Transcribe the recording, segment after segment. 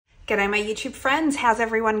G'day my YouTube friends, how's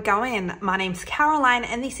everyone going? My name's Caroline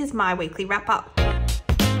and this is my weekly wrap up.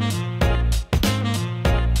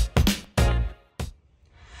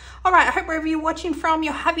 Alright, I hope wherever you're watching from,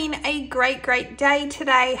 you're having a great day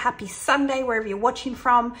today. Happy Sunday, wherever you're watching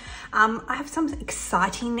from. I have some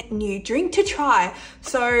exciting new drink to try.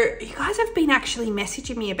 So you guys have been actually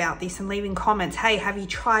messaging me about this and leaving comments. Hey, have you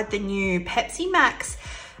tried the new Pepsi Max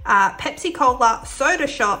Pepsi Cola Soda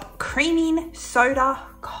Shop Creaming Soda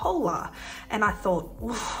Cola? And I thought,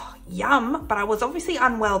 yum, but I was obviously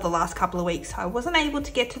unwell the last couple of weeks, so I wasn't able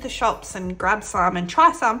to get to the shops and grab some and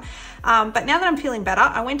try some. But now that I'm feeling better,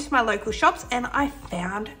 I went to my local shops and I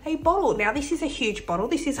found a bottle. Now this is a huge bottle.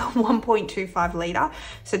 This is a 1.25 litre.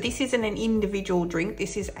 So this isn't an individual drink.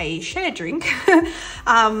 This is a shared drink.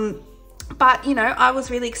 But you know, I was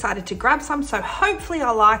really excited to grab some. So hopefully I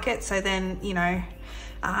like it. So then, you know,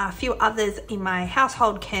 a few others in my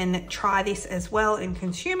household can try this as well and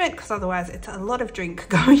consume it, because otherwise it's a lot of drink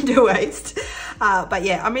going to waste. But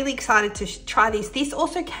yeah, I'm really excited to try this. This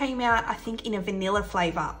also came out, I think, in a vanilla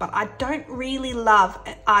flavor, but I don't really love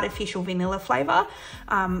artificial vanilla flavor.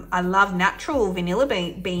 I love natural vanilla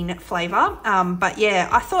bean flavor. But yeah,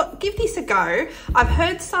 I thought give this a go. I've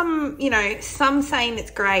heard some, you know, some saying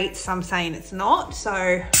it's great, some saying it's not.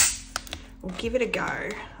 So we'll give it a go.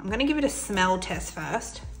 I'm gonna give it a smell test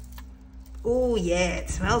first. Oh yeah, it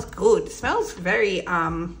smells good. It smells very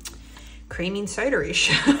creamy and soda-ish.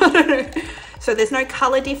 I don't know. So there's no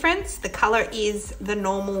color difference. The color is the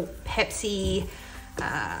normal Pepsi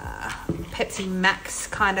Max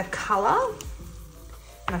kind of color.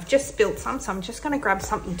 And I've just spilled some, so I'm just gonna grab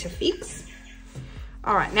something to fix.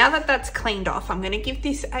 All right, now that that's cleaned off, I'm gonna give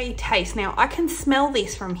this a taste. Now I can smell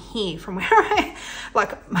this from here, from where I,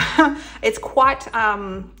 like, it's quite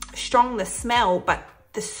strong, the smell, but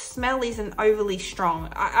the smell isn't overly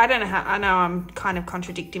strong. I don't know how, I know I'm kind of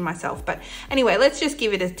contradicting myself, but anyway, let's just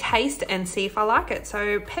give it a taste and see if I like it.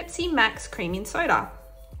 So Pepsi Max Creaming Soda.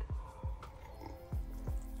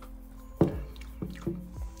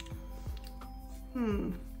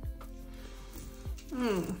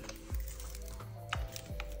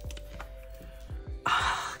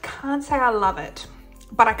 Can't say I love it,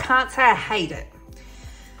 but I can't say I hate it.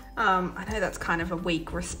 I know that's kind of a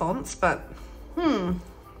weak response, but for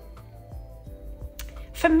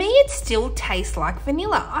me it still tastes like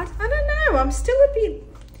vanilla. I don't know, I'm still a bit,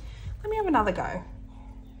 let me have another go.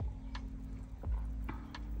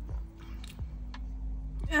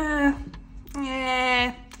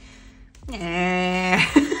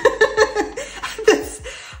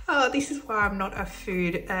 This is why I'm not a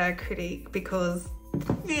food critic, because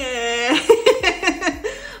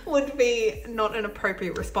would be not an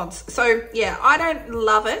appropriate response. So yeah, I don't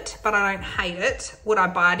love it, but I don't hate it. Would I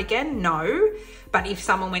buy it again? No. But if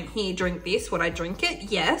someone went, here, drink this, would I drink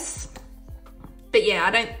it? Yes. But yeah,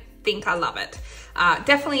 I don't think I love it.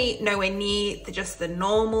 Definitely nowhere near just the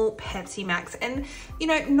normal Pepsi Max. And you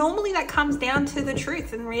know, normally that comes down to the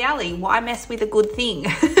truth and reality. Why mess with a good thing?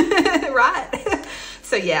 Right?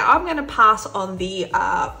 So yeah, I'm gonna pass on the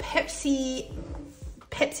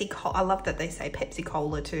Pepsi Cola. I love that they say Pepsi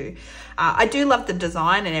Cola too. I do love the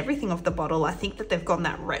design and everything of the bottle. I think that they've gone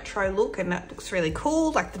that retro look and that looks really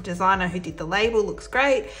cool. Like the designer who did the label looks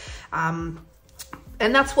great. And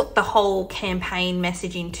that's what the whole campaign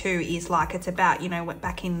messaging too is like. It's about, you know,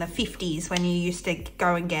 back in the 50s when you used to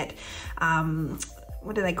go and get,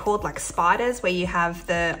 what are they called? Like spiders, where you have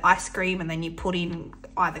the ice cream and then you put in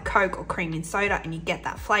either Coke or cream soda and you get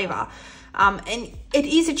that flavor. And it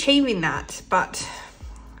is achieving that, but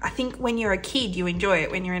I think when you're a kid, you enjoy it.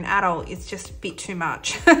 When you're an adult, it's just a bit too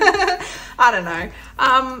much. I don't know.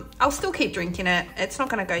 I'll still keep drinking it. It's not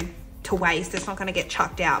going to go to waste. It's not going to get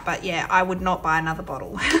chucked out. But yeah, I would not buy another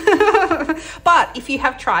bottle. But if you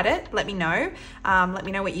have tried it, let me know. Let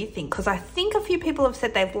me know what you think. Because I think a few people have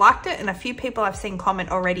said they've liked it. And a few people I've seen comment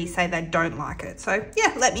already say they don't like it. So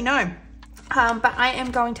yeah, let me know. But I am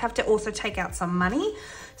going to have to also take out some money.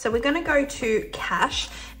 So we're going to go to cash.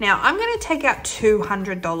 Now I'm going to take out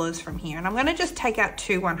 $200 from here, and I'm going to just take out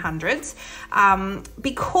two 100s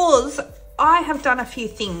because I have done a few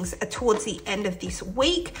things towards the end of this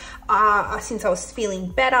week. Since I was feeling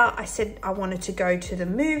better, I said I wanted to go to the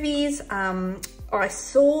movies. I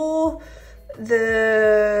saw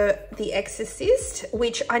the Exorcist,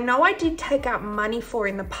 which I know I did take out money for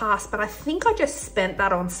in the past, but I think I just spent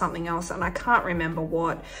that on something else and I can't remember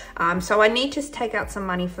what. So I need to take out some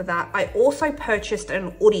money for that. I also purchased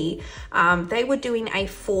an hoodie. They were doing a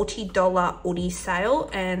 $40 hoodie sale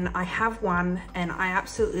and I have one and I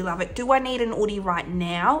absolutely love it. Do I need an hoodie right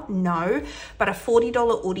now? No, but a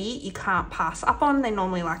 $40 hoodie you can't pass up on. They're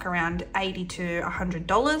normally like around $80 to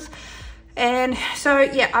 $100. And so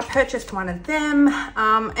yeah, I purchased one of them,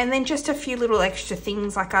 and then just a few little extra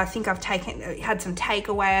things, like I think I've had some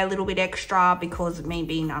takeaway a little bit extra because of me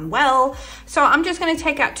being unwell. So I'm just going to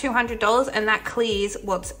take out $200 and that clears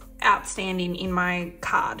what's outstanding in my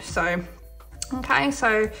card. So okay,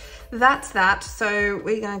 so that's that. So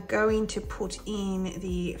we're going to go in to put in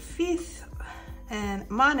the 5th and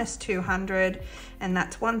minus 200, and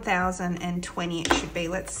that's 1,020 it should be.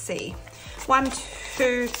 Let's see. 1,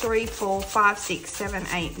 2, 3, 4, 5, 6, 7,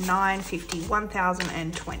 8, 9, 50,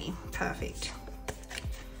 1,020. Perfect.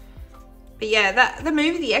 But yeah, the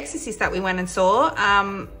movie The Exorcist that we went and saw,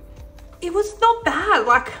 it was not bad.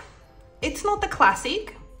 Like, it's not the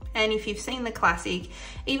classic. And if you've seen the classic,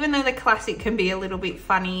 even though the classic can be a little bit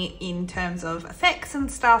funny in terms of effects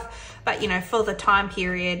and stuff, but you know, for the time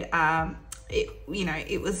period,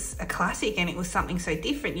 it was a classic and it was something so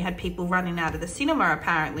different. You had people running out of the cinema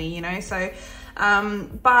apparently, you know, so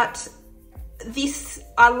but this,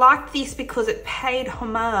 I like this because it paid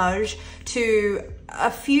homage to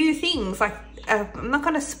a few things. Like I'm not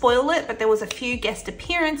going to spoil it, but there was a few guest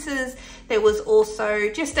appearances. There was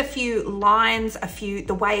also just a few lines,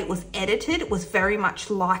 the way it was edited, it was very much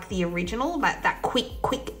like the original, that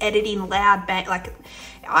quick editing, loud bang. Like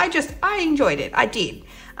I enjoyed it. I did.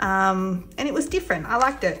 And it was different. I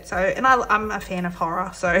liked it. So, and I'm a fan of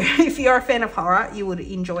horror. So if you're a fan of horror, you would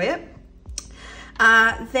enjoy it.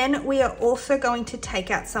 Then we are also going to take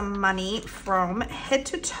out some money from Head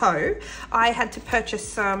to Toe. I had to purchase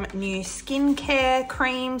some new skincare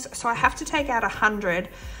creams, so I have to take out 100.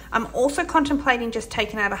 I'm also contemplating just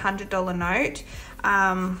taking out a $100 note.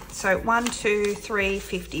 So 1, 2, 3,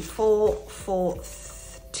 54, 4,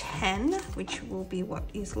 10, which will be what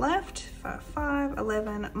is left. 5,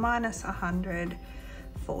 11 minus 100,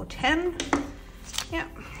 410. Yeah.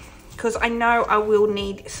 Because I know I will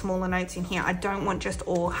need smaller notes in here. I don't want just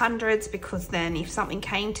all hundreds, because then if something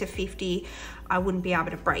came to 50, I wouldn't be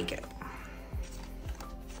able to break it.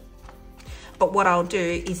 But what I'll do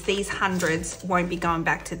is these hundreds won't be going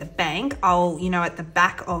back to the bank. I'll, you know, at the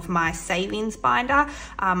back of my savings binder,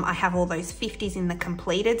 I have all those 50s in the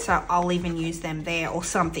completed, so I'll even use them there or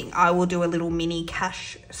something. I will do a little mini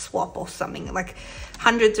cash swap or something. Like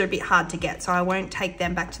hundreds are a bit hard to get, so I won't take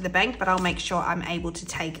them back to the bank, but I'll make sure I'm able to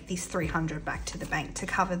take this 300 back to the bank to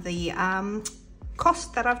cover the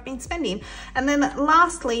cost that I've been spending. And then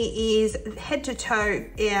lastly is Head to Toe,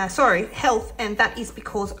 health, and that is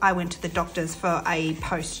because I went to the doctor's for a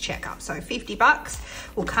post checkup. So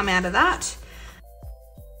 $50 will come out of that.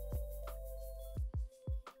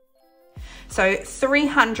 So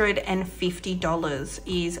 $350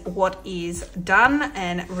 is what is done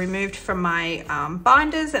and removed from my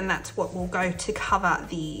binders, and that's what will go to cover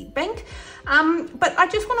the bank. But I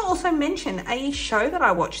just want to also mention a show that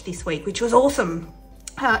I watched this week, which was awesome.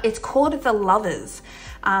 It's called The Lovers,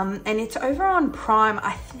 and it's over on Prime.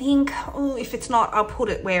 I think, if it's not, I'll put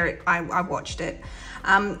it where I watched it.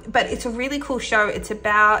 But it's a really cool show. It's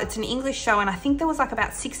an English show, and I think there was like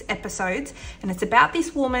about 6 episodes, and it's about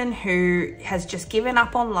this woman who has just given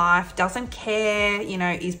up on life, doesn't care, you know,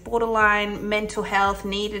 is borderline mental health,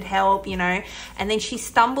 needed help, you know, and then she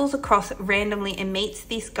stumbles across randomly and meets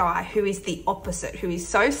this guy who is the opposite, who is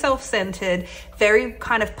so self-centered, very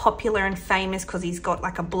kind of popular and famous because he's got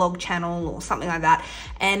like a blog channel or something like that,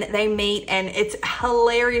 and they meet, and it's a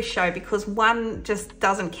hilarious show because one just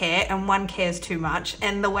doesn't care and one cares too much.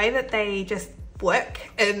 And the way that they just work,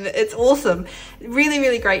 and it's awesome. Really,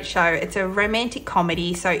 really great show. It's a romantic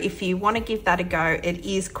comedy, so if you want to give that a go, it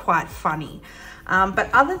is quite funny. But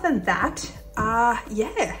other than that,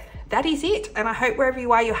 yeah, that is it. And I hope wherever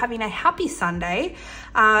you are, you're having a happy Sunday.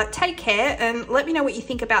 Take care, and let me know what you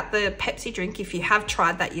think about the Pepsi drink if you have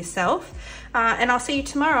tried that yourself. And I'll see you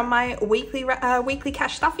tomorrow on my weekly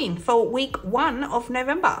cash stuffing for week 1 of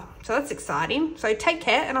November. So that's exciting. So take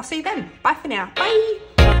care, and I'll see you then. Bye for now. Bye.